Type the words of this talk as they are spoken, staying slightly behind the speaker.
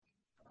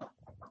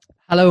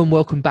Hello and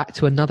welcome back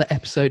to another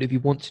episode of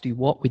You Want to Do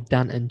What with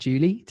Dan and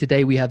Julie.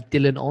 Today we have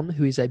Dylan on,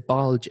 who is a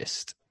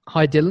biologist.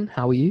 Hi Dylan,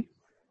 how are you?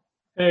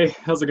 Hey,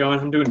 how's it going?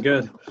 I'm doing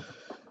good.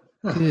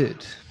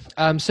 Good.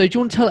 So do you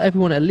want to tell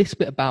everyone a little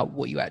bit about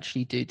what you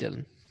actually do,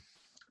 Dylan?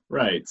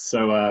 Right.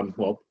 So,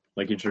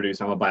 like you introduced,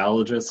 I'm a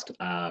biologist.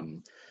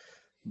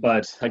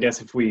 But I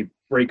guess if we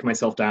break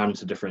myself down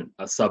into different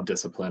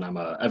sub-discipline, I'm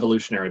an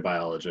evolutionary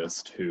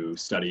biologist who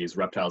studies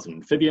reptiles and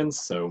amphibians.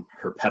 So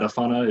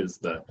herpetofauna is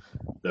the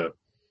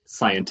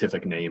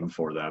scientific name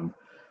for them.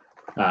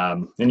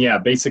 And yeah,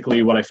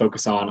 basically what I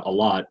focus on a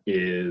lot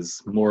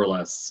is more or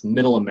less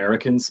Middle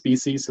American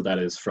species. So that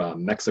is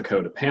from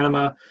Mexico to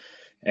Panama.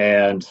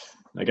 And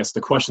I guess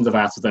the questions I've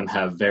asked of them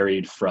have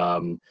varied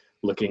from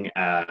looking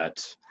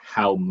at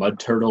how mud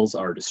turtles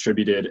are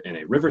distributed in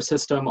a river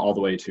system all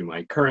the way to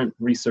my current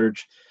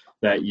research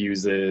that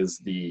uses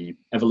the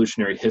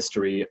evolutionary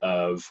history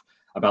of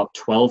about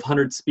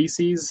 1,200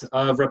 species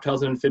of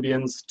reptiles and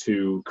amphibians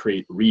to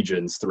create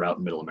regions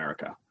throughout Middle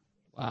America.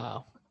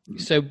 Wow.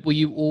 So were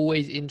you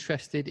always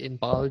interested in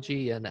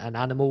biology and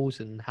animals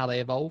and how they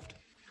evolved?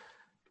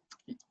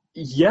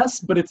 Yes,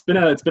 but it's been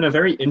a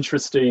very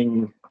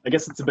interesting, I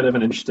guess it's a bit of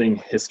an interesting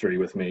history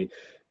with me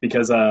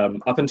because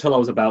up until I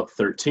was about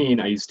 13,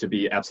 I used to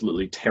be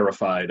absolutely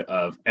terrified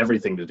of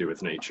everything to do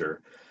with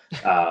nature.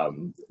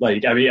 To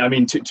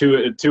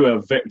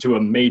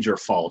a major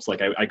fault.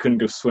 Like I couldn't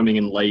go swimming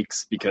in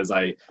lakes because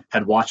I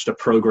had watched a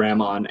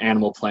program on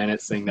Animal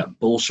Planet saying that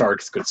bull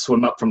sharks could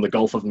swim up from the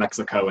Gulf of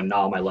Mexico and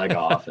gnaw my leg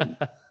off. And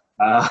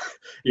I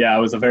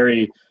was a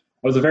very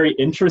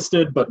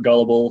interested but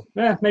gullible,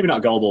 maybe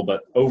not gullible,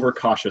 but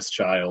overcautious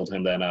child.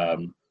 And then,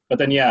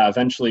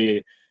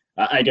 eventually,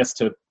 I guess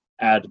to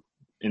add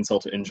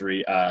insult to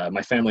injury,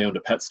 my family owned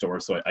a pet store,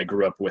 so I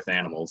grew up with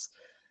animals.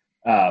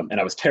 And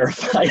I was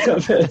terrified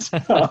of it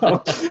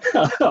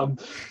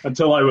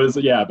until I was,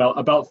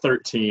 about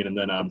 13. And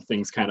then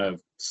things kind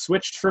of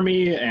switched for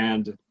me.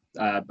 And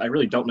I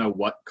really don't know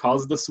what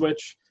caused the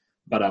switch,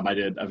 but I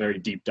did a very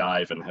deep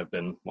dive and have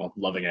been,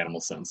 loving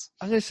animals since.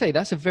 I was going to say,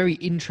 that's a very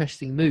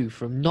interesting move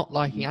from not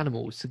liking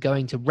animals to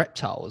going to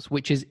reptiles,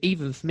 which is,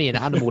 even for me, an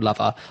animal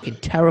lover,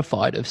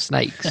 terrified of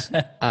snakes.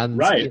 And,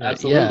 right,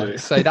 absolutely. Yeah,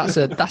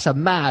 so that's a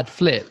mad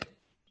flip.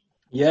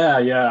 Yeah.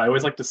 I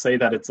always like to say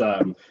that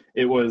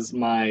it was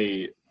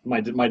my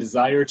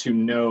desire to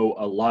know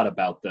a lot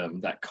about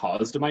them that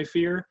caused my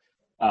fear,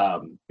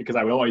 because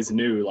I always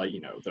knew,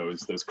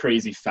 those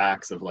crazy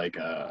facts of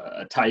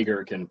a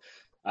tiger can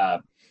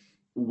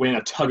win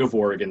a tug of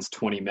war against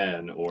 20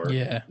 men, or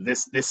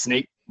this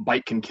snake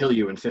bite can kill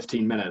you in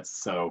 15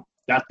 minutes. So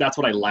that's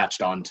what I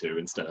latched onto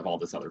instead of all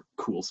this other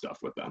cool stuff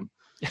with them.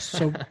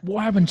 So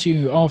what happened to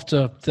you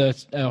after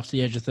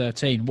the age of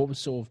 13? What was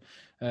sort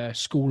of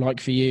school like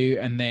for you,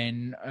 and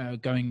then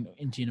going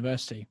into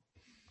university?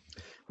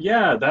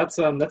 Yeah, that's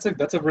a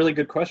really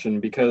good question,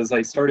 because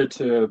I started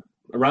to,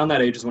 around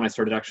that age is when I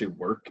started to actually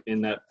work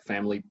in that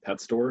family pet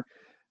store.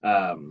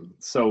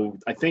 So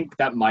I think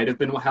that might have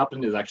been what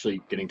happened, is actually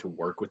getting to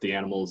work with the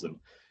animals and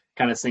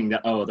kind of seeing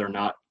that, they're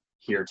not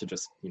here to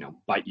just,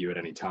 bite you at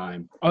any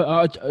time.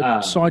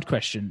 Side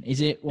question,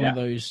 is it one of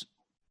those,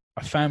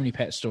 a family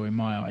pet store in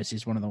my eyes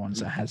is one of the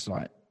ones that has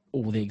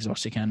all the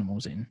exotic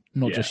animals in,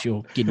 not just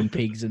your guinea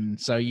pigs, and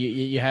so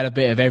you had a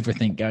bit of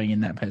everything going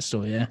in that pet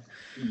store, yeah?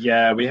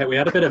 Yeah, we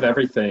had a bit of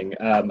everything.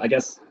 I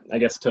guess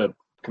to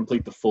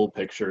complete the full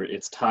picture,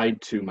 it's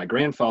tied to my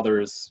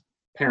grandfather's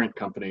parent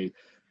company,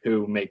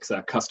 who makes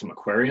custom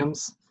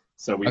aquariums.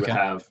 So we would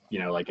have,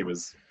 it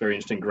was very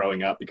interesting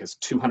growing up, because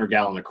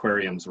 200-gallon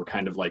aquariums were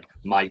kind of like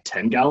my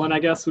 10-gallon, I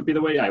guess, would be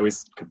the way. I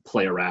always could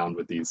play around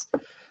with these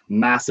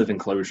massive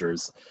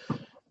enclosures.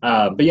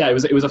 But yeah,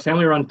 it was a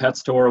family-run pet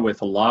store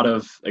with a lot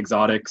of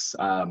exotics.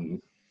 I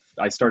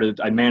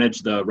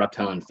managed the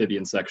reptile and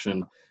amphibian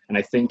section, and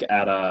I think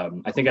at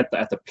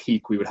the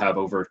peak we would have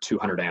over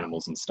 200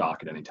 animals in stock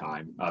at any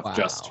time, of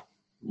just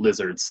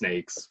lizards,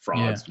 snakes,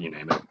 frogs, you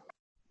name it.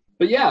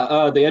 But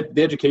yeah, the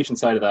education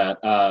side of that,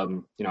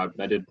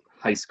 I did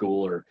high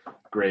school, or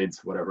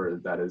grades, whatever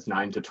that is,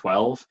 9 to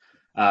 12.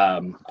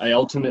 I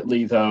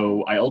ultimately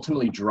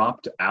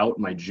dropped out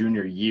my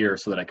junior year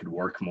so that I could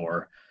work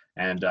more,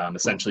 and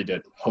essentially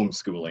did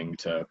homeschooling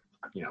to,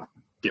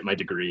 get my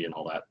degree and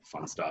all that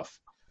fun stuff.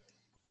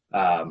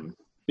 But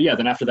yeah,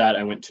 then after that,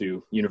 I went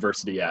to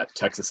university at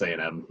Texas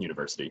A&M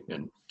University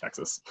in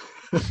Texas.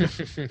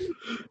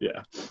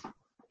 Yeah.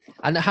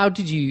 And how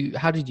did you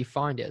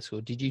find it at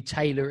school? Did you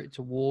tailor it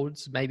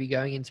towards maybe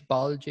going into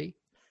biology?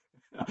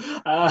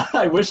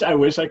 I wish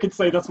I could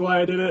say that's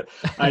why I did it.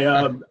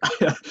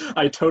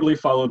 I totally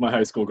followed my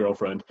high school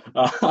girlfriend.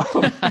 Well,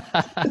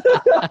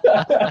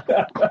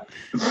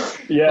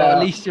 at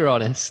least you're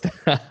honest.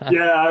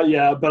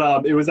 yeah.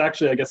 But it was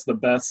actually, I guess, the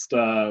best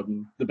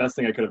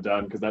thing I could have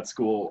done, because that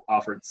school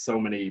offered so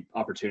many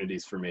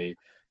opportunities for me,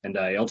 and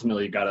I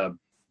ultimately got a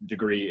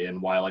degree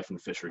in wildlife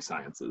and fishery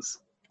sciences.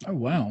 Oh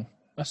wow,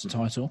 that's the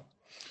title.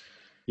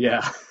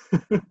 Yeah.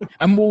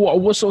 And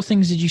what sort of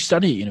things did you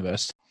study at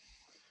university?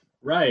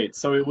 Right.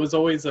 So it was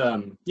always,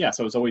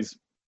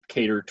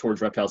 cater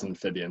towards reptiles and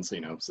amphibians.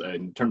 So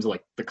in terms of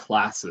like the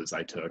classes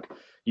I took,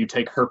 you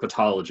take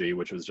herpetology,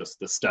 which was just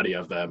the study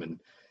of them, and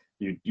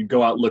you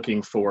go out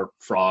looking for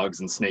frogs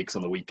and snakes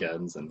on the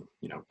weekends, and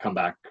come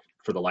back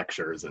for the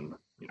lectures and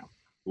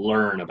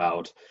learn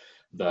about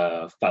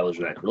the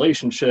phylogenetic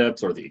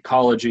relationships or the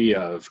ecology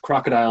of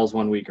crocodiles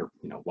one week, or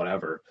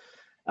whatever.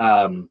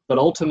 But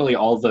ultimately,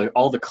 all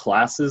the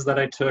classes that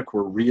I took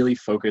were really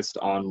focused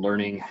on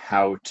learning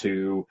how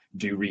to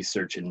do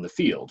research in the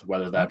field,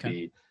 whether that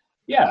be,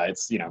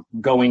 it's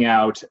going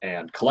out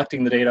and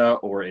collecting the data,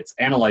 or it's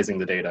analyzing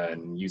the data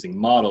and using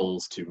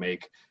models to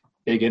make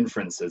big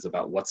inferences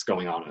about what's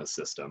going on in a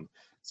system.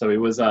 So it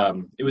was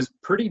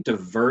pretty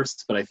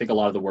diverse, but I think a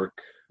lot of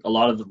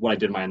what I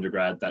did in my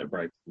undergrad,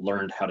 where I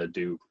learned how to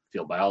do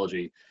field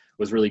biology,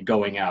 was really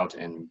going out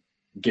and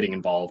getting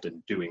involved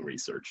in doing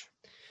research.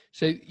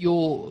 So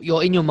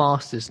you're in your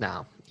master's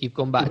now. You've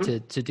gone back to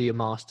do your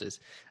master's.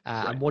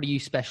 Right. And what are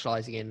you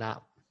specializing in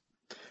now?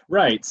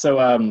 Right. So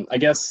I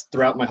guess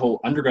throughout my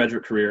whole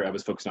undergraduate career, I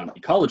was focused on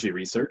ecology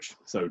research.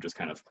 So just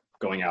kind of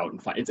going out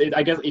and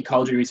I guess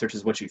ecology research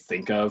is what you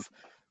think of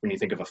when you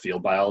think of a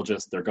field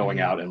biologist. They're going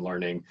out and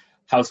learning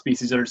how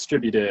species are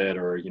distributed,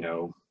 or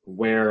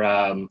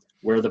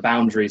where the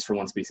boundaries for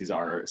one species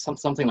are,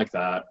 something like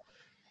that.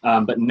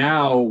 But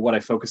now what I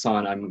focus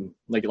on, I'm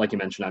like you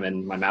mentioned, I'm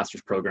in my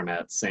master's program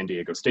at San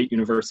Diego State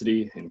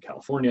University in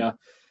California.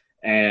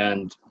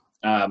 And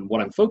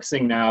what I'm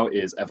focusing now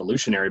is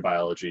evolutionary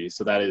biology.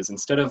 So that is,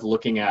 instead of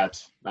looking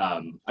at,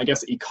 I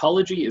guess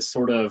ecology is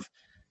sort of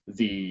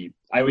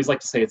I always like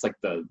to say it's like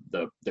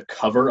the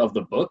cover of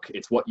the book.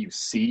 It's what you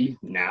see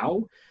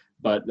now,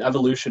 but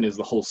evolution is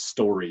the whole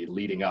story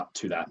leading up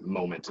to that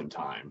moment in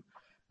time.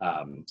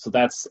 So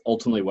that's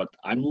ultimately what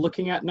I'm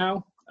looking at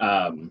now.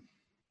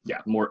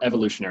 More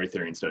evolutionary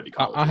theory instead of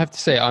ecology. I have to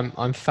say,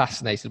 I'm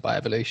fascinated by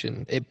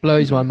evolution. It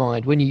blows my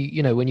mind when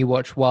you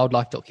watch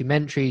wildlife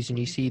documentaries and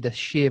you see the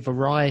sheer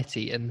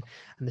variety and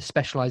the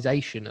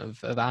specialization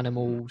of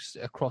animals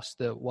across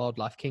the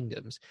wildlife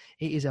kingdoms.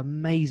 It is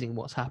amazing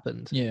what's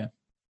happened. Yeah,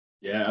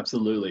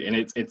 absolutely. And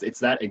it's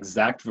that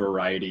exact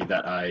variety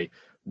that I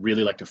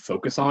really like to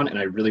focus on, and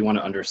I really want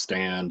to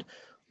understand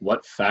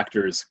what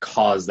factors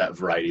cause that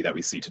variety that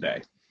we see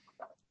today.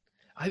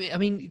 I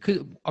mean,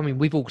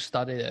 we've all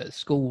studied at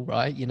school,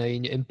 right?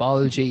 In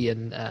biology,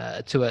 and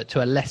to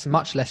a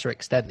much lesser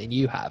extent than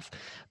you have.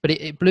 But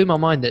it blew my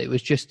mind that it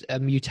was just a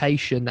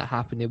mutation that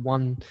happened in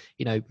one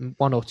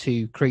or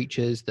two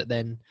creatures, that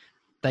then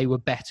they were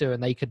better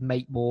and they could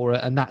make more,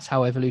 and that's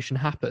how evolution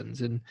happens.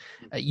 And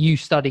you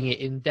studying it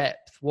in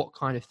depth, what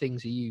kind of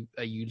things are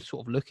you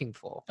sort of looking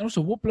for? And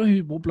also, what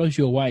blows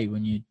you away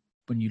when you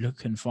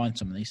look and find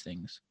some of these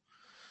things?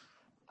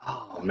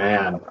 Oh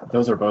man,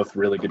 those are both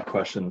really good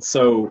questions.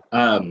 So,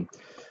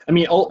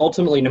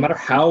 ultimately, no matter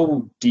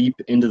how deep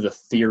into the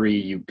theory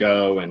you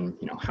go and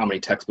how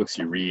many textbooks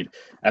you read,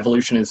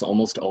 evolution is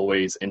almost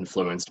always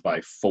influenced by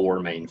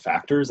four main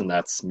factors, and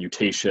that's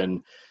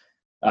mutation.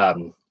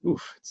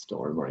 It's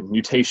still early morning.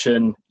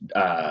 Mutation,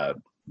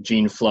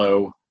 gene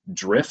flow,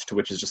 drift,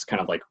 which is just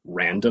kind of like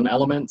random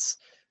elements,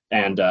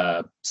 and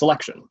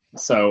selection.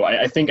 So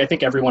I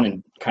think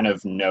everyone kind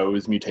of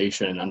knows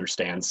mutation and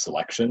understands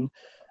selection.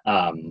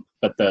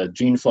 But the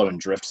gene flow and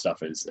drift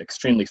stuff is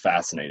extremely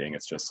fascinating.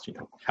 It's just,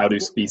 how do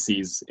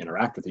species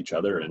interact with each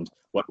other, and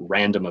what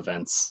random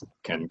events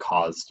can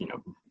cause,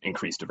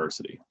 increased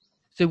diversity.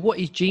 So what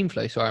is gene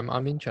flow? Sorry,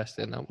 I'm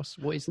interested in that.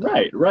 What is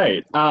that?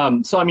 Right.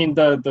 So I mean,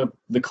 the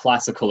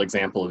classical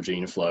example of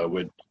gene flow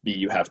would be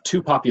you have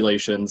two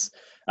populations,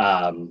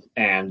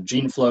 and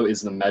gene flow is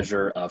the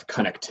measure of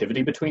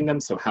connectivity between them.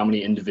 So how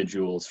many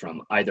individuals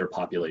from either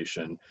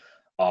population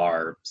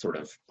are sort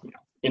of,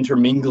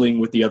 intermingling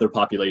with the other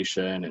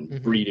population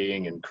and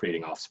breeding and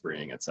creating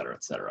offspring, et cetera,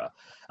 et cetera.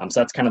 So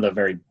that's kind of the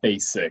very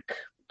basic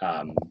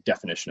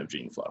definition of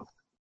gene flow.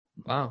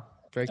 Wow.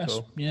 Very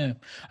cool. Yeah.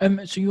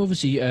 So you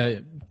obviously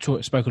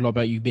spoke a lot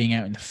about you being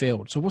out in the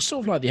field. So what's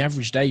sort of like the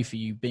average day for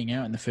you being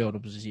out in the field,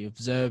 obviously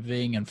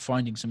observing and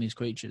finding some of these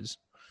creatures?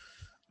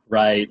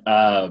 Right.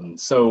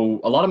 So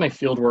a lot of my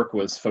field work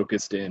was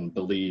focused in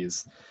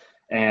Belize.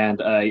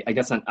 And I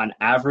guess an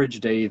average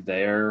day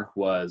there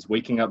was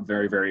waking up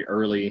very, very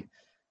early.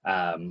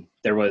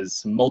 There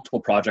was multiple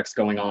projects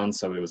going on,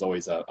 so it was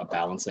always a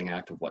balancing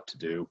act of what to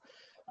do.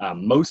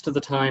 Most of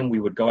the time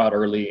we would go out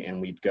early and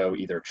we'd go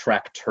either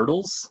track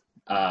turtles.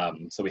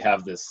 So we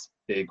have this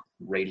big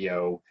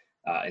radio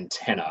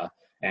antenna,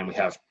 and we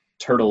have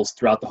turtles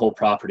throughout the whole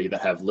property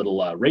that have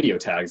little radio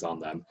tags on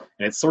them.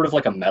 And it's sort of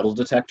like a metal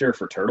detector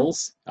for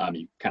turtles.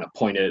 You kind of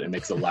point it and it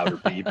makes a louder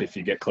beep if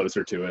you get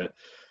closer to it.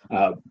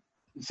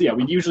 So yeah,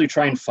 we usually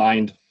try to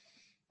find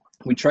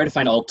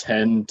all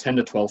 10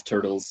 to 12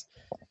 turtles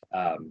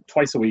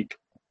twice a week.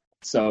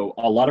 So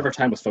a lot of our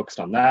time was focused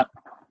on that,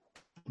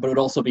 but it would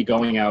also be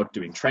going out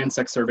doing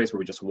transect surveys where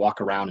we just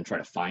walk around and try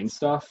to find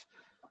stuff.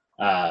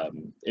 There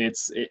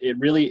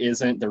really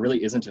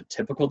isn't a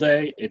typical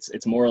day.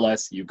 It's more or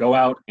less you go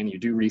out and you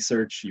do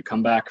research, you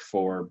come back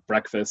for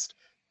breakfast,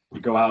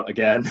 you go out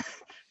again,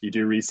 you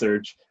do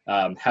research,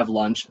 have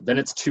lunch, then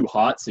it's too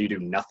hot, so you do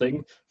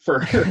nothing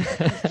for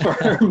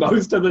for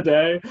most of the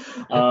day.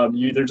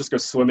 You either just go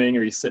swimming,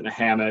 or you sit in a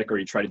hammock, or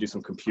you try to do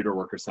some computer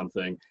work or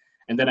something.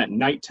 And then at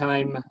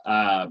nighttime,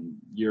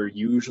 you're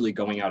usually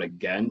going out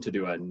again to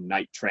do a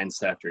night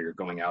transect, or you're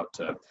going out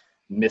to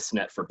miss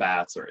net for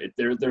bats, or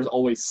there's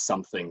always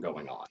something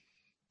going on.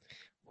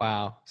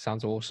 Wow,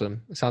 sounds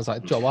awesome. It sounds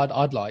like a job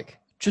I'd like.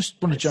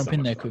 Just want to jump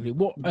in there quickly.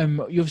 What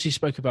you obviously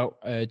spoke about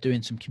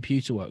doing some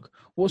computer work.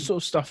 What sort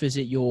of stuff is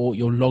it you're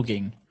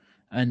logging,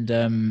 and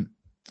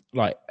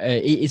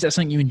is that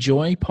something you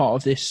enjoy, part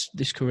of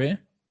this career?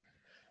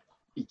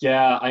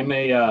 Yeah,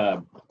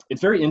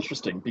 it's very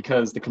interesting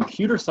because the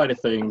computer side of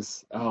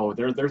things,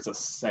 there's a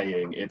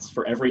saying, it's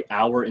for every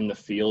hour in the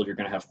field, you're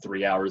going to have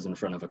 3 hours in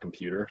front of a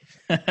computer.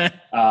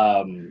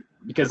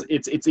 Because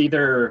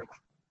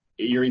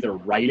you're either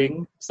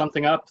writing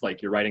something up,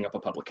 like you're writing up a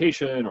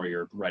publication, or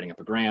you're writing up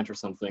a grant or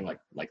something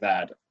like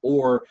that,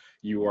 or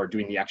you are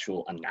doing the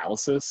actual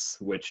analysis,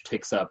 which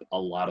takes up a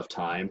lot of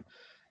time.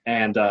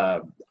 And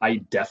I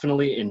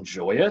definitely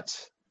enjoy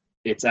it.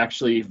 It's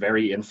actually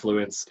very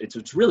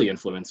it's really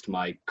influenced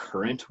my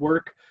current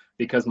work,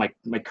 because my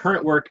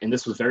current work, and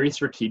this was very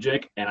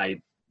strategic, and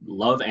I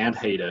love and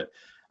hate it,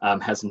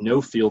 has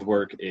no field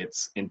work.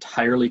 It's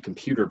entirely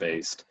computer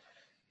based.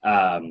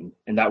 And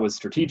that was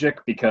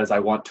strategic because I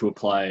want to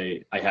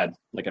apply, I had,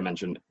 like I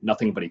mentioned,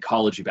 nothing but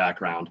ecology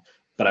background,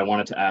 but I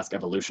wanted to ask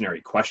evolutionary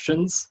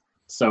questions.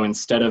 So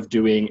instead of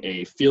doing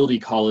a field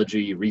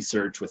ecology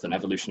research with an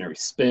evolutionary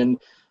spin,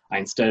 I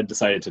instead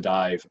decided to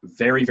dive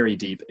very, very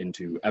deep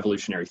into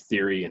evolutionary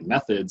theory and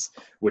methods,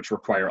 which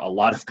require a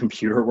lot of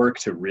computer work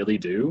to really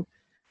do.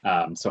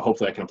 So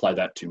hopefully I can apply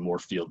that to more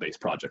field-based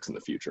projects in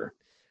the future.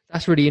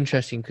 That's really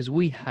interesting, because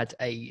we had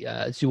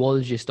a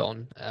zoologist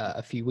on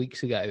a few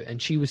weeks ago,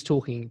 and she was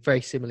talking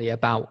very similarly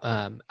about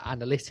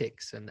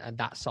analytics and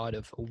that side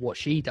of what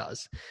she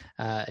does.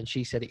 And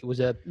she said it was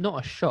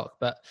not a shock,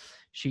 but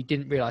she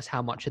didn't realize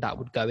how much of that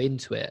would go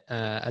into it,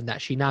 and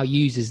that she now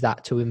uses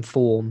that to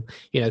inform,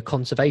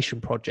 conservation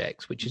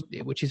projects, which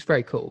is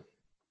very cool.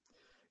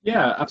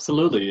 Yeah,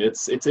 absolutely.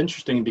 It's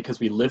interesting because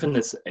we live in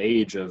this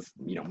age of,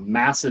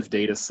 massive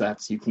data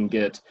sets. You can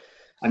get,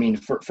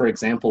 for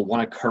example, one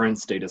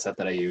occurrence data set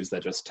that I use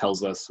that just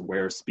tells us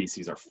where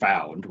species are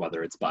found,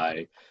 whether it's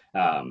by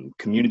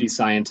community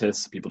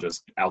scientists, people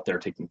just out there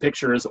taking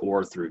pictures,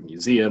 or through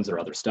museums or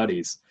other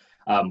studies.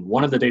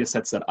 One of the data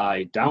sets that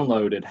I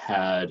downloaded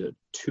had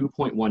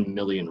 2.1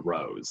 million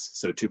rows,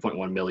 so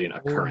 2.1 million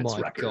occurrence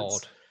records.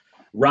 God.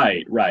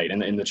 Right.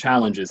 And the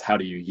challenge is, how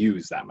do you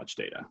use that much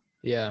data?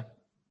 Yeah.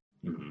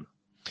 Mm-hmm.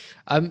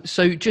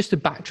 So just to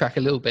backtrack a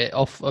little bit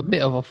off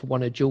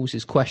one of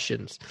Jules's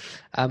questions,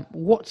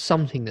 what's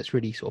something that's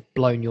really sort of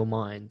blown your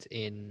mind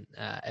in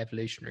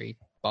evolutionary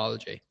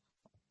biology?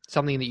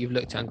 Something that you've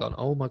looked at and gone,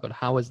 oh my God,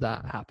 how has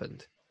that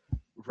happened?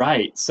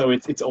 Right. So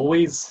it's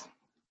always,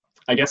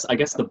 I guess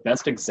the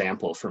best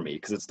example for me,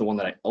 because it's the one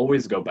that I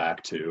always go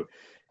back to,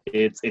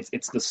 it's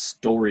the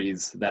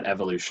stories that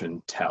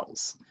evolution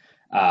tells.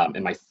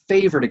 And my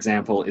favorite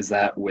example is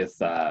that with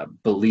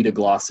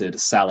bolete-glossid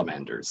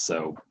salamanders.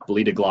 So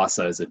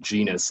Bolete-glossa is a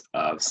genus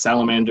of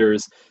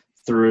salamanders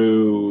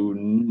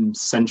through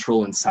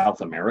Central and South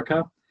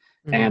America.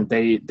 Mm-hmm.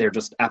 And they're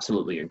just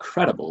absolutely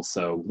incredible.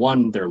 So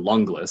one, they're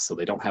lungless, so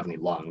they don't have any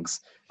lungs.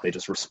 They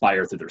just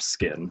respire through their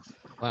skin.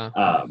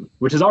 Wow.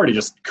 Which is already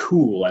just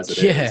cool as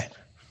it is.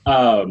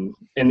 And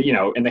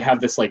they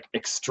have this like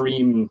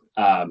extreme,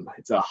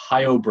 it's a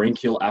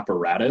hyobranchial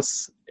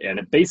apparatus, and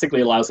it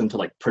basically allows them to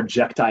like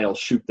projectile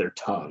shoot their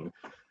tongue,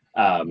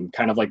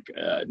 kind of like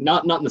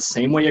not in the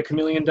same way a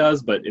chameleon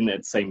does, but in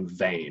that same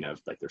vein of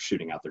like they're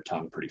shooting out their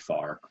tongue pretty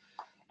far.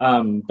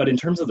 But in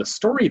terms of the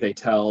story they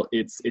tell,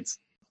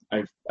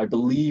 I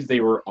believe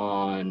they were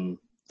on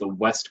the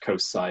west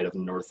coast side of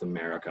North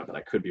America, but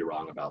I could be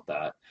wrong about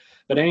that.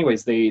 But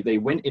anyways, they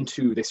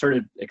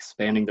started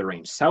expanding the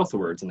range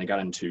southwards, and they got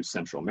into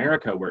Central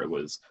America, where it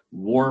was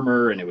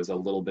warmer and it was a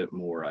little bit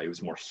more, it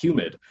was more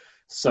humid.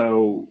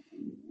 So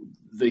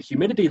the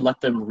humidity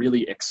let them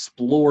really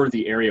explore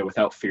the area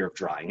without fear of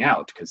drying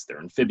out, because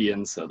they're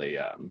amphibians, so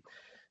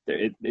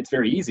it's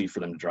very easy for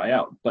them to dry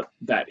out. But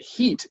that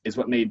heat is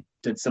what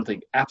did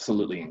something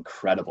absolutely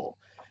incredible.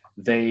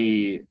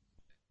 They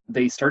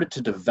started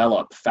to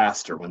develop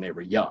faster when they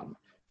were young.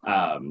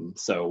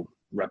 So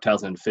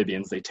reptiles and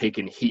amphibians, they take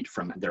in heat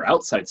from their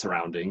outside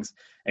surroundings,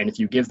 and if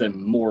you give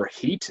them more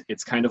heat,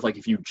 it's kind of like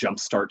if you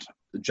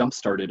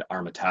jump-started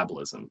our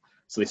metabolism.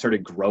 So they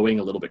started growing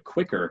a little bit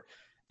quicker,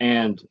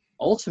 and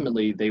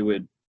ultimately they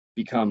would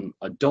become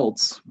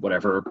adults,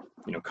 whatever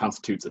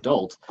constitutes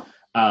adult,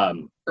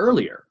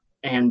 earlier.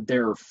 And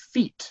their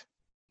feet,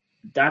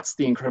 that's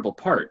the incredible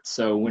part.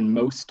 So when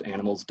most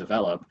animals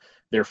develop,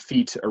 their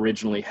feet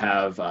originally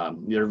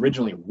they're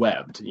originally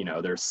webbed.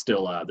 There's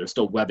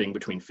still webbing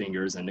between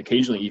fingers, and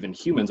occasionally even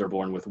humans are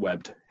born with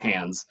webbed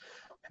hands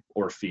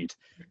or feet.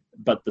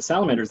 But the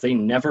salamanders, they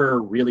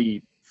never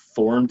really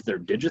formed their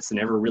digits. They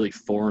never really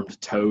formed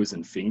toes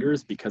and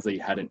fingers because they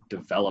hadn't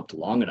developed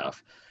long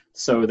enough.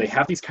 So they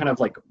have these kind of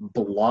like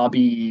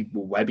blobby,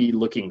 webby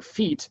looking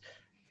feet.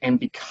 And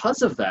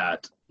because of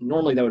that,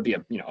 normally that would be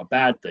a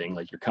bad thing,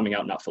 like you're coming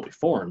out not fully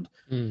formed.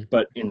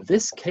 But in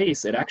this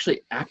case, it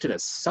actually acted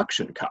as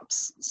suction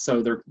cups.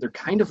 So they're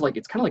kind of like,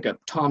 it's kind of like a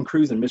Tom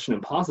Cruise in Mission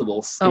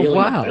Impossible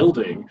scaling a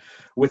building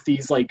with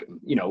these like,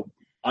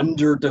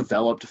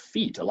 underdeveloped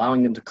feet,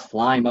 allowing them to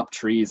climb up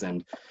trees.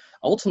 And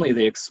ultimately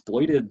they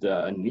exploited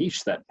a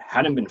niche that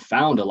hadn't been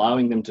found,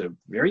 allowing them to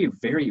very,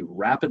 very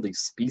rapidly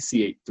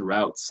speciate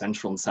throughout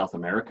Central and South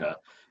America.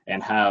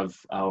 And have,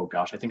 I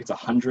think it's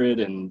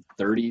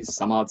 130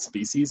 some odd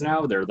species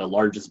now. They're the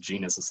largest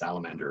genus of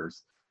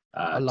salamanders.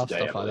 I love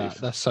today, stuff like that.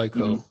 That's so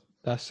cool. Mm-hmm.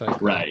 That's so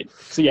cool. Right.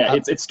 So yeah,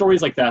 it's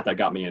stories like that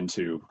got me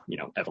into,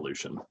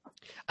 evolution.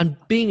 And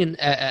being an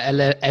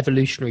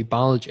evolutionary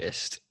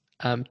biologist,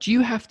 do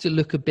you have to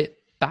look a bit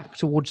back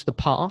towards the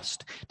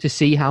past to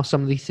see how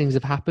some of these things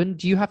have happened?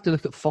 Do you have to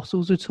look at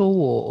fossils at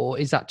all, or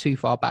is that too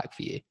far back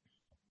for you?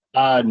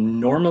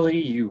 Normally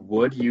you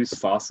would use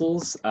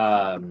fossils.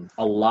 A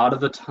lot of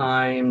the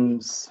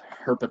times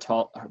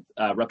reptiles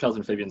and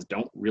amphibians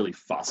don't really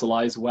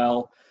fossilize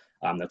well.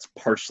 That's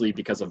partially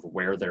because of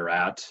where they're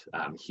at.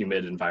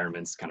 Humid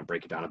environments kind of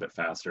break it down a bit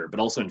faster, but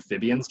also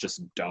amphibians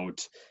just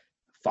don't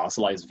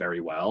fossilize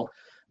very well.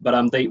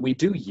 But we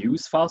do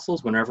use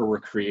fossils whenever we're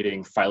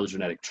creating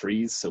phylogenetic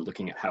trees, so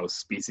looking at how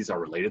species are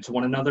related to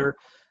one another.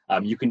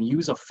 You can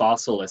use a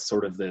fossil as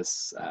sort of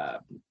this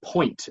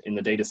point in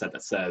the data set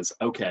that says,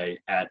 okay,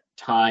 at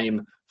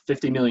time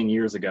 50 million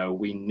years ago,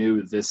 we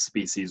knew this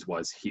species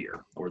was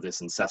here, or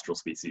this ancestral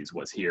species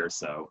was here.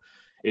 So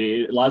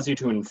it allows you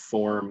to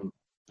inform,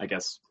 I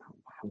guess,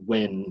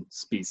 when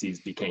species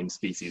became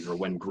species or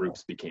when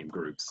groups became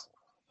groups.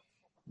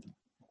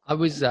 I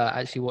was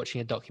actually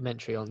watching a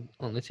documentary on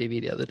the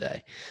TV the other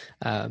day,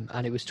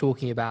 and it was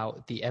talking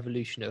about the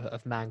evolution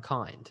of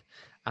mankind.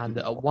 And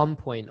at one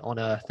point on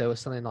Earth, there was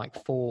something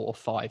like 4 or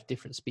 5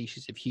 different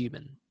species of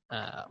human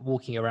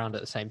walking around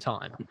at the same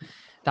time.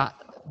 That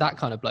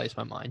kind of blows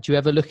my mind. Do you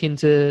ever look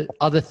into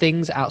other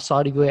things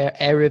outside of your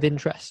area of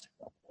interest?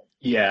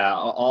 Yeah,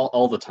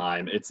 all the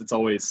time. It's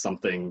always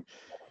something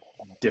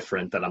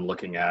different that I'm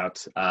looking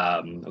at.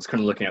 I was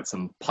kind of looking at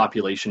some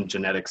population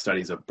genetic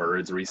studies of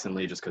birds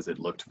recently, just because it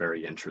looked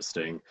very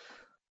interesting.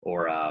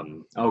 Or,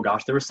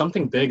 there was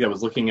something big that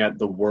was looking at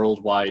the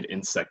worldwide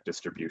insect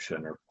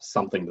distribution or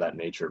something of that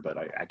nature, but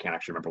I can't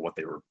actually remember what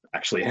they were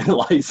actually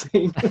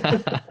analyzing.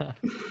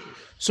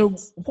 So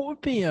what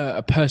would be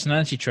a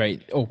personality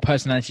trait or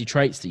personality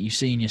traits that you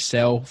see in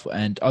yourself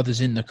and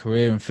others in the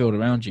career and field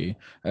around you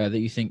that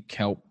you think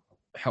help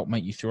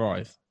make you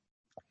thrive?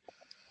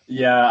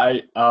 Yeah,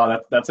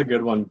 that's a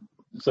good one.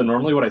 So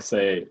normally what I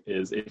say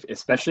is,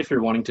 especially if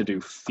you're wanting to do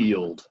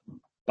field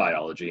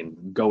biology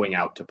and going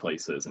out to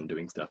places and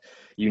doing stuff,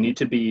 you need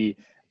to be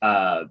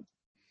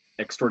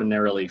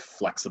extraordinarily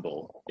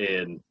flexible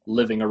in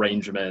living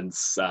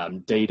arrangements,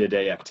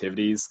 day-to-day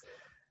activities,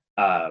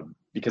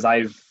 because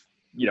I've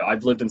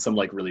lived in some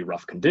like really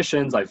rough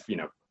conditions. I've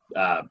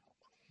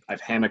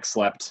hammock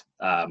slept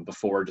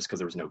before just because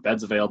there was no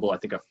beds available. I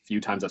think a few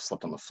times I've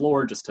slept on the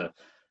floor just to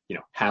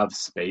have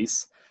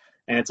space.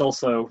 And it's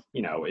also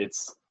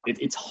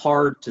it's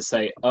hard to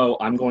say, oh,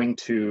 I'm going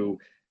to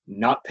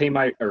not pay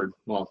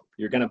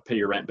you're going to pay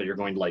your rent, but you're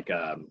going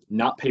to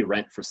not pay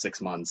rent for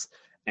 6 months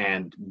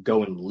and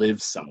go and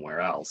live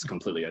somewhere else,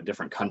 completely a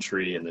different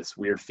country in this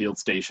weird field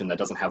station that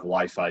doesn't have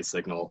Wi-Fi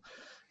signal.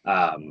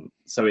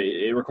 So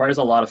it requires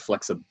a lot of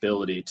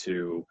flexibility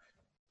to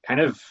kind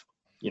of,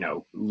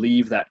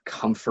 leave that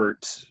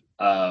comfort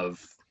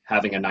of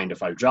having a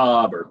 9-to-5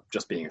 job or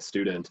just being a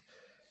student.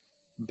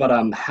 But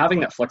having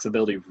that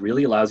flexibility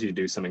really allows you to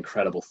do some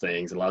incredible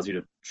things. It allows you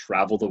to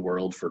travel the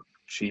world for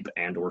cheap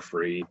and or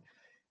free,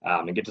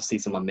 and get to see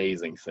some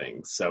amazing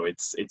things. So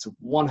it's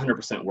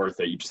 100% worth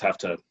it. You just have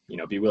to,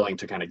 be willing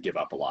to kind of give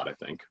up a lot, I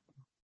think.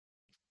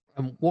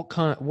 And what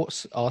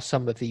are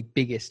some of the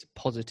biggest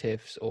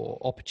positives or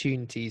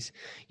opportunities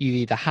you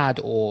either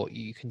had or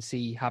you can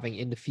see having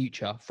in the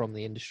future from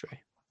the industry?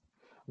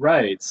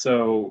 Right.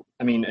 So,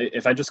 I mean,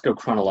 if I just go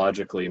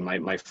chronologically,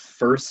 my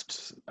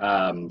first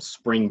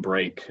spring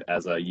break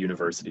as a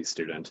university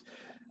student,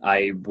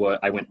 I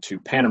went to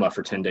Panama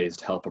for 10 days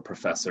to help a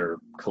professor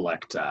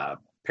collect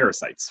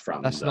parasites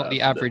from. That's not the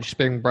average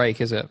spring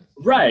break, is it?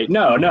 Right.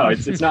 No.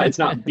 It's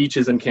not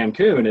beaches in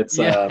Cancun.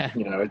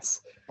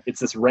 It's it's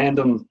this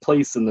random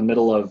place in the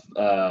middle of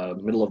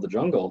the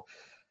jungle.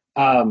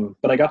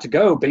 But I got to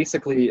go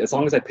basically as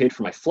long as I paid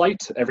for my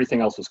flight,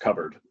 everything else was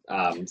covered.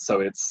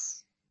 So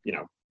it's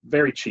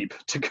very cheap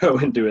to go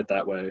and do it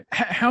that way.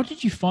 How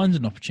did you find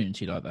an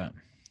opportunity like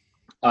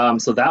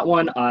that? So that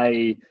one,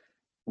 I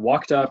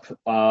walked up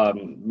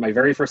my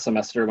very first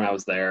semester when I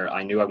was there.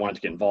 I knew I wanted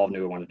to get involved,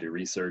 knew I wanted to do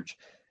research.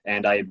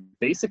 And I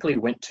basically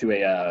went to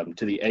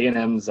the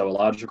A&M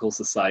Zoological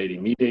Society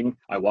meeting.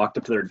 I walked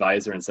up to their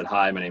advisor and said,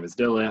 "Hi, my name is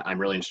Dylan. I'm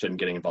really interested in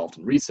getting involved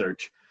in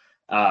research."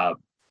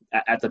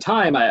 At the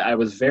time, I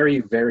was very,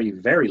 very,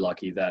 very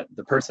lucky that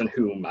the person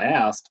whom I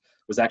asked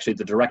was actually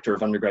the director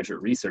of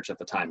undergraduate research at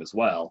the time as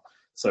well.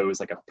 So it was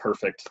like a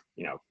perfect,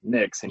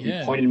 mix. And he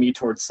pointed me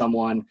towards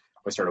someone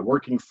I started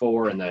working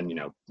for. And then,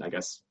 I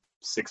guess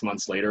 6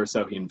 months later or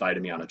so, he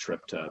invited me on a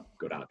trip to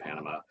go down to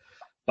Panama.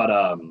 But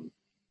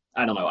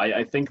I don't know.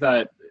 I think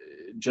that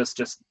just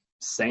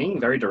saying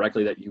very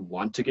directly that you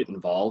want to get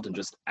involved and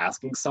just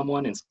asking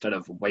someone instead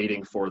of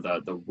waiting for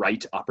the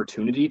right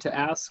opportunity to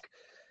ask,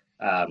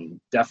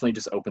 definitely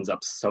just opens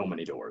up so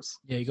many doors.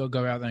 Yeah, you got to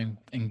go out there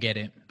and get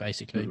it,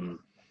 basically. Mm-hmm.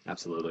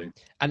 Absolutely.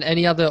 And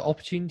any other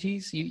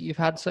opportunities you've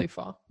had so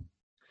far?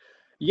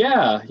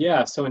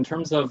 Yeah. So in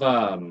terms of,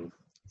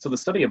 so the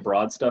study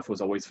abroad stuff was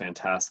always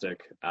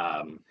fantastic.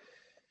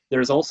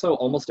 There's also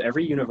almost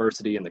every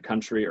university in the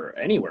country or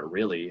anywhere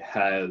really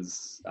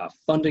has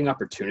funding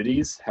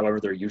opportunities. However,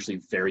 they're usually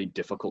very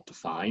difficult to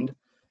find,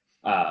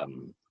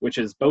 which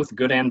is both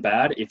good and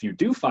bad. If you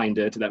do find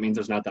it, that means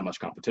there's not that much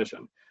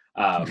competition.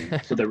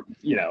 So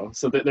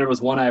there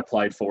was one I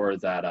applied for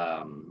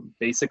that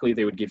basically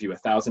they would give you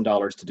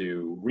 $1,000 to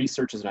do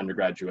research as an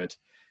undergraduate,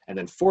 and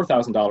then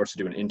 $4,000 to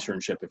do an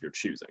internship if you're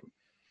choosing.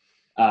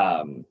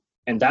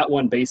 And that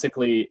one,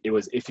 basically, it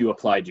was if you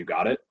applied, you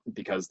got it,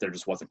 because there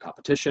just wasn't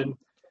competition.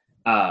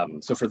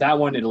 So for that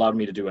one, it allowed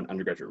me to do an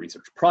undergraduate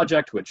research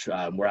project, which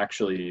we're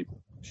actually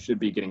should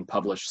be getting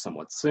published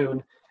somewhat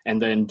soon,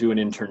 and then do an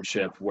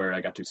internship where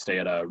I got to stay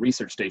at a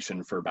research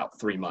station for about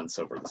 3 months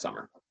over the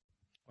summer.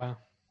 Wow.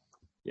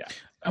 Yeah.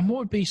 And what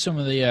would be some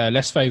of the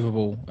less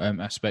favorable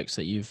aspects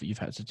that you've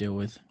had to deal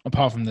with,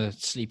 apart from the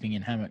sleeping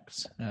in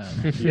hammocks?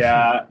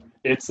 Yeah,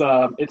 it's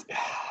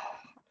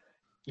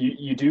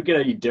you do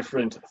get a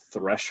different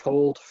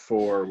threshold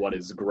for what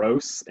is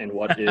gross and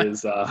what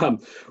is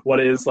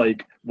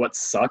what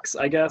sucks,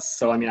 I guess.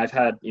 So I mean, I've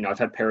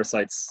had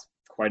parasites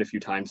quite a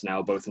few times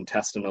now, both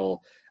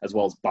intestinal as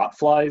well as bot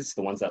flies,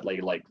 the ones that lay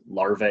like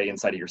larvae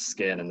inside of your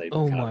skin, and they.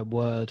 Oh my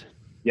word.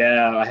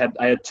 Yeah, I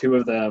had 2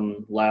 of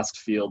them last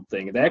field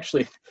thing. I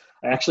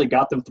actually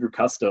got them through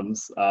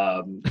customs,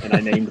 and I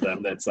named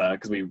them. That's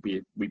because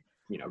we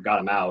got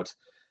them out.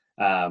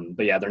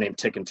 But yeah, they're named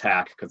Tick and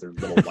Tack because they're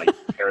little white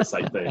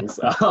parasite things.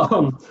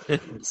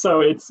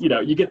 So it's,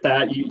 you get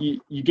that,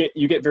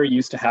 you get very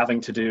used to having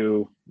to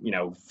do,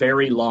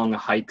 very long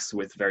hikes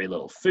with very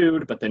little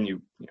food, but then you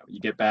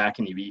get back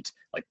and you eat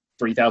like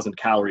 3,000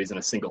 calories in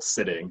a single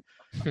sitting.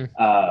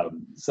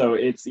 So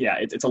it's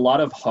a lot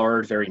of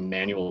hard, very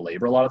manual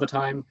labor a lot of the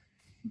time,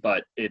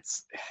 but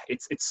it's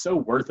so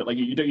worth it. Like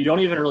you don't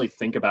even really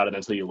think about it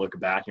until you look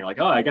back and you're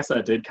like, oh, I guess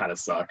that did kind of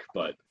suck,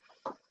 but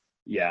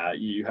yeah,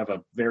 you have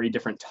a very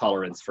different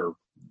tolerance for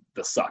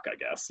the suck, I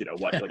guess.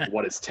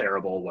 What is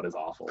terrible, what is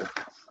awful.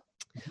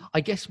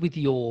 I guess with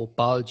your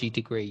biology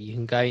degree, you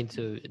can go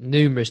into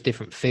numerous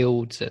different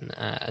fields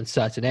and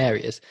certain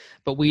areas,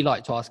 but we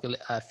like to ask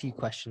a few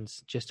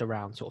questions just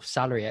around sort of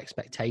salary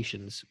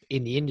expectations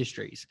in the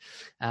industries,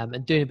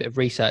 and doing a bit of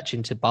research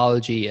into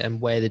biology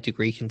and where the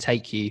degree can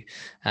take you.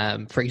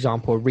 For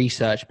example, a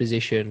research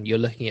position, you're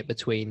looking at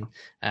between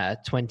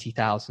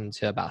 20,000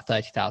 to about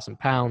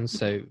 £30,000.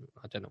 So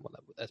I don't know what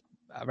that's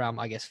around,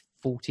 I guess,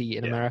 40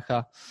 in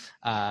America.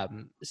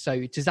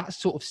 So does that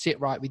sort of sit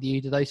right with you?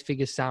 Do those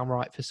figures sound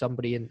right for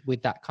somebody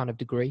with that kind of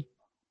degree?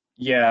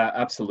 Yeah,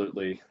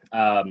 absolutely.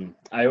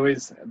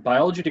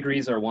 Biology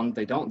degrees are one,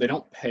 they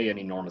don't pay an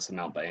enormous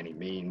amount by any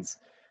means.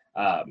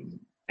 And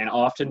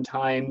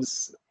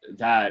oftentimes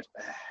that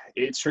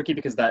it's tricky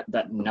because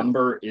that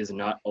number is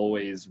not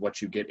always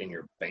what you get in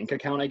your bank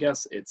account, I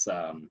guess. It's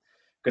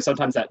because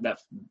sometimes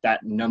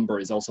that number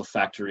is also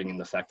factoring in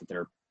the fact that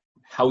they're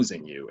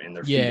housing you and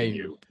they're feeding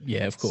you.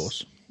 Yeah, of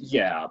course.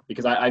 Yeah,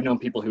 because I've known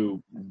people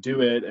who do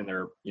it and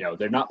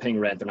they're not paying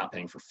rent, they're not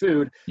paying for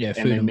food. Yeah, and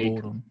food and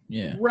boredom.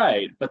 Yeah.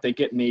 Right, but they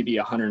get maybe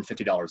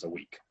 $150 a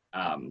week.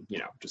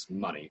 Just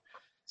money.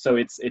 So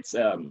it's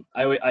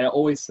I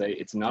always say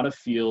it's not a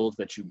field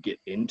that you get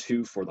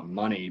into for the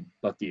money,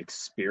 but the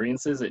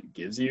experiences it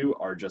gives you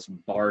are just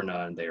bar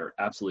none. They are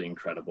absolutely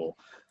incredible.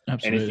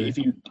 Absolutely.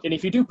 And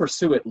if you do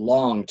pursue it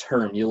long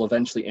term, you'll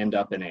eventually end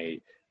up in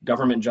a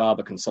government job,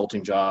 a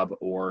consulting job,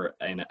 or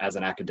as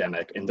an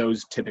academic, and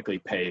those typically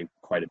pay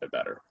quite a bit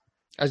better.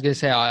 I was going to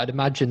say, I'd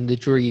imagine the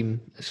dream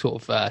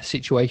sort of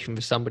situation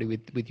for somebody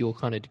with your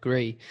kind of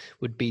degree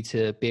would be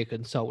to be a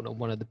consultant on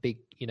one of the big,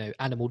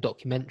 animal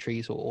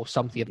documentaries or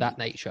something of that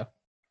nature.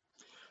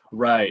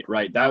 Right.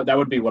 That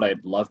would be what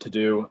I'd love to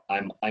do.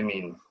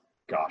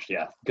 Gosh,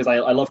 yeah, because I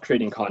love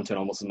creating content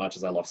almost as much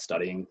as I love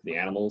studying the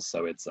animals.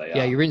 So it's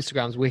your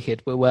Instagram's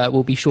wicked.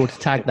 We'll be sure to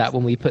tag that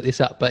when we put this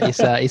up. But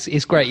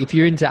it's great if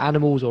you're into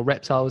animals or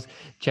reptiles,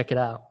 check it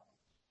out.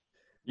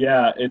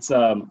 Yeah, it's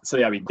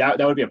that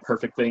would be a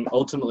perfect thing.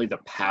 Ultimately, the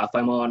path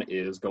I'm on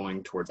is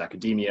going towards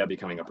academia,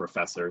 becoming a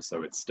professor.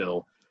 So it's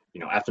still,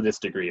 after this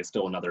degree, it's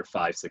still another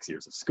 5-6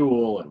 years of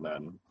school, and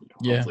then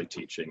hopefully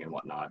teaching and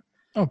whatnot.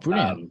 Oh,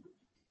 brilliant.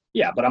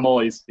 Yeah, but I'm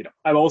always,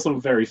 I'm also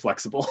very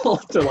flexible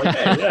to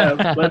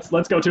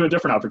let's go to a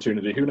different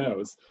opportunity. Who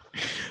knows?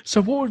 So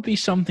what would be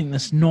something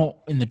that's not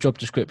in the job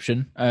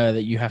description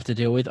that you have to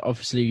deal with?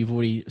 Obviously, you've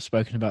already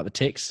spoken about the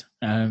ticks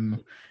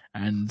and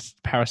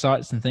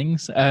parasites and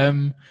things.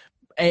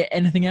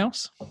 Anything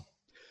else?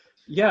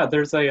 Yeah,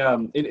 there's a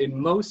in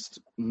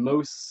most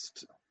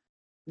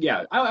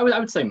yeah, I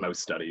would say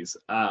most studies.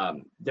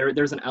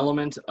 There's an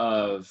element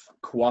of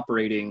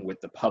cooperating with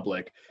the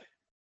public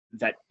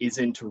that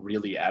isn't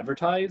really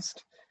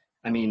advertised.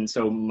 I mean,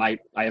 so I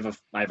have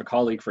a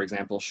colleague, for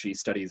example, she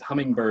studies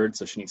hummingbirds,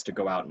 so she needs to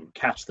go out and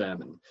catch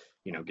them and,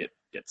 you know, get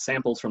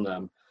samples from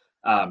them.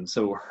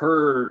 So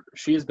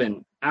she has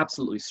been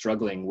absolutely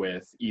struggling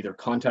with either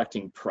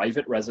contacting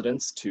private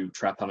residents to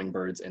trap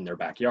hummingbirds in their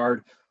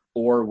backyard,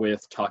 or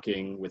with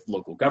talking with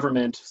local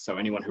government. So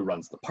anyone who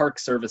runs the park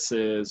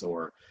services,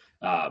 or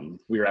I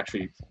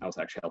was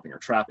actually helping her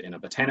trap in a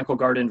botanical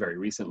garden very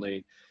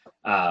recently.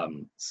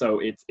 So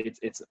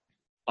it's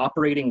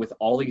operating with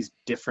all these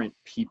different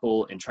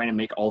people and trying to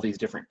make all these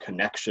different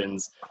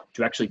connections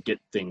to actually get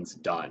things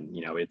done.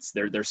 You know,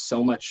 there's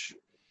so much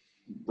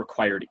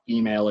required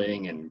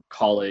emailing and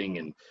calling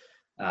and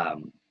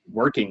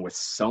working with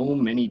so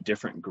many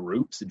different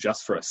groups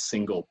just for a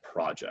single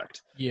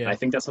project. Yeah. And I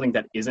think that's something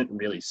that isn't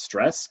really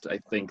stressed. I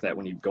think that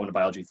when you go into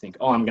biology, you think,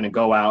 oh, I'm going to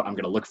go out, I'm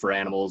going to look for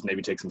animals,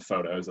 maybe take some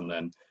photos and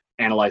then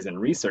analyze and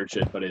research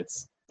it. But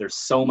there's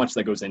so much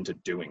that goes into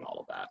doing all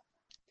of that.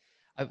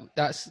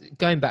 That's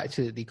going back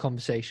to the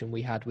conversation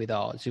we had with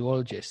our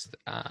zoologist.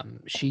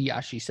 She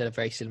actually said a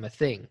very similar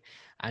thing.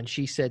 And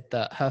she said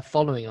that her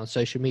following on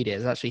social media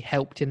has actually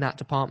helped in that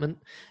department,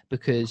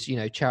 because, you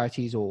know,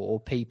 charities or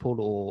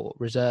people or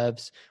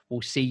reserves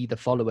will see the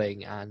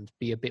following and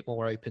be a bit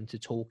more open to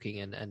talking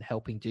and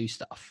helping do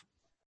stuff.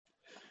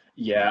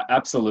 Yeah,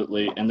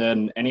 absolutely. And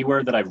then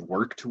anywhere that I've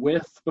worked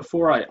with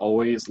before, I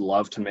always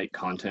love to make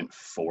content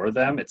for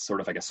them. It's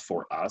sort of, I guess,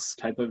 for us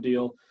type of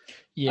deal.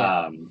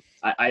 Yeah.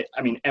 I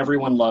mean,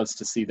 everyone loves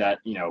to see that,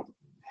 you know,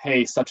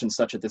 hey, such and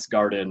such at this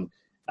garden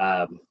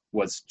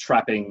was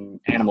trapping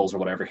animals or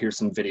whatever. Here's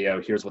some video.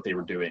 Here's what they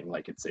were doing.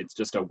 Like it's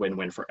just a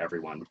win-win for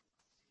everyone.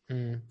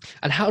 And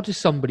how does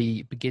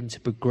somebody begin to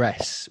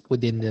progress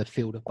within the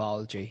field of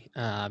biology?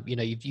 You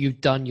know,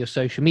 you've done your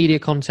social media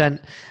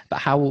content, but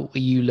how are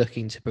you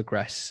looking to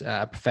progress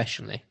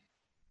professionally?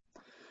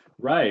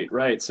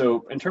 Right.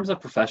 So in terms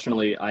of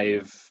professionally,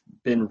 I've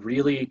been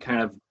really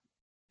kind of,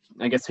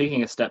 I guess,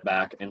 taking a step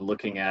back and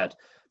looking at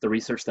the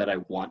research that I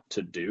want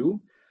to do.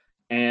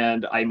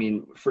 And I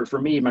mean, for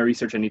me, my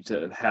research, I need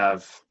to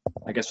have,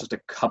 I guess, just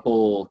a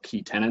couple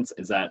key tenets,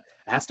 is that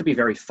it has to be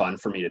very fun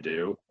for me to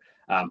do.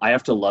 I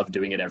have to love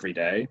doing it every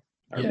day,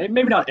 or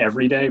maybe not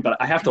every day, but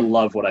I have to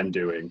love what I'm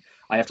doing.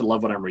 I have to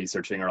love what I'm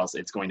researching, or else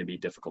it's going to be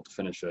difficult to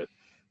finish it.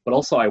 But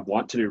also I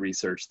want to do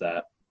research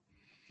that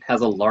has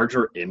a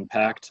larger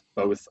impact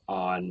both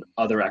on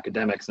other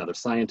academics and other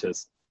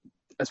scientists,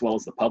 as well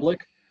as the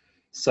public.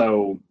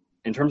 So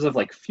in terms of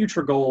like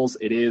future goals,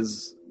 it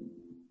is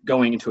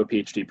going into a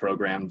PhD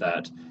program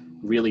that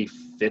really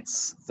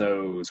fits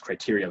those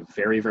criteria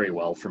very, very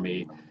well for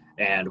me,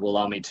 and will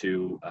allow me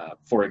to,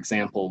 for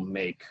example,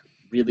 make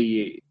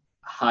really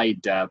high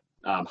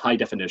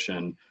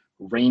definition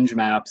range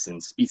maps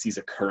and species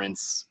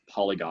occurrence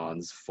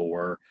polygons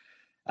for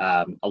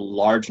a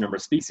large number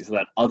of species, so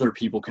that other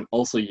people can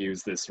also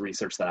use this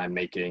research that I'm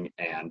making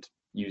and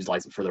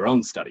utilize it for their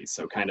own studies.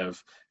 So kind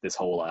of this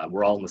whole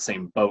we're all in the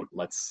same boat,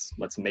 let's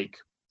make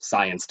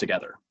science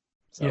together.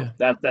 So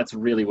that's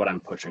really what I'm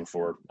pushing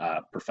for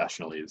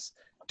professionally, is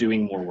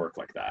doing more work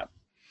like that.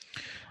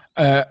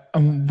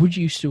 Would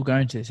you still go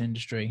into this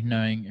industry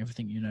knowing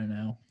everything you know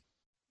now?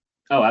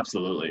 Oh,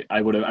 absolutely.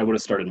 I would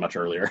have started much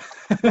earlier.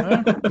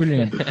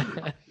 Brilliant.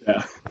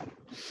 Yeah.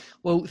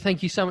 Well,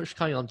 thank you so much for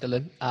coming on,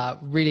 Dylan.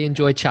 Really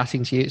enjoyed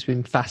chatting to you. It's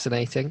been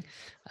fascinating.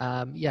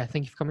 Thank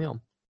you for coming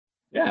on.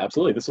 Yeah,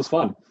 absolutely. This was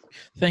fun.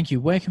 Thank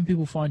you. Where can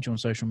people find you on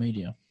social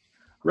media?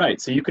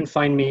 Right. So you can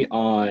find me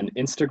on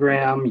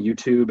Instagram,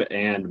 YouTube,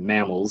 and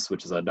Mammals,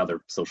 which is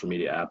another social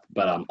media app.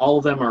 But all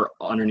of them are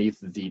underneath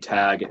the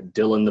tag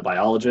Dylan the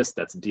Biologist.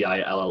 That's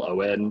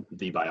Dillon,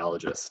 the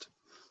Biologist.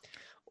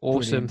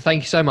 Awesome. Brilliant.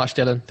 Thank you so much,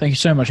 Dylan. Thank you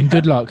so much, and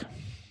good luck.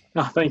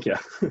 Oh, thank you.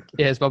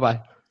 Yes.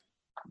 Bye-bye.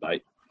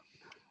 Bye.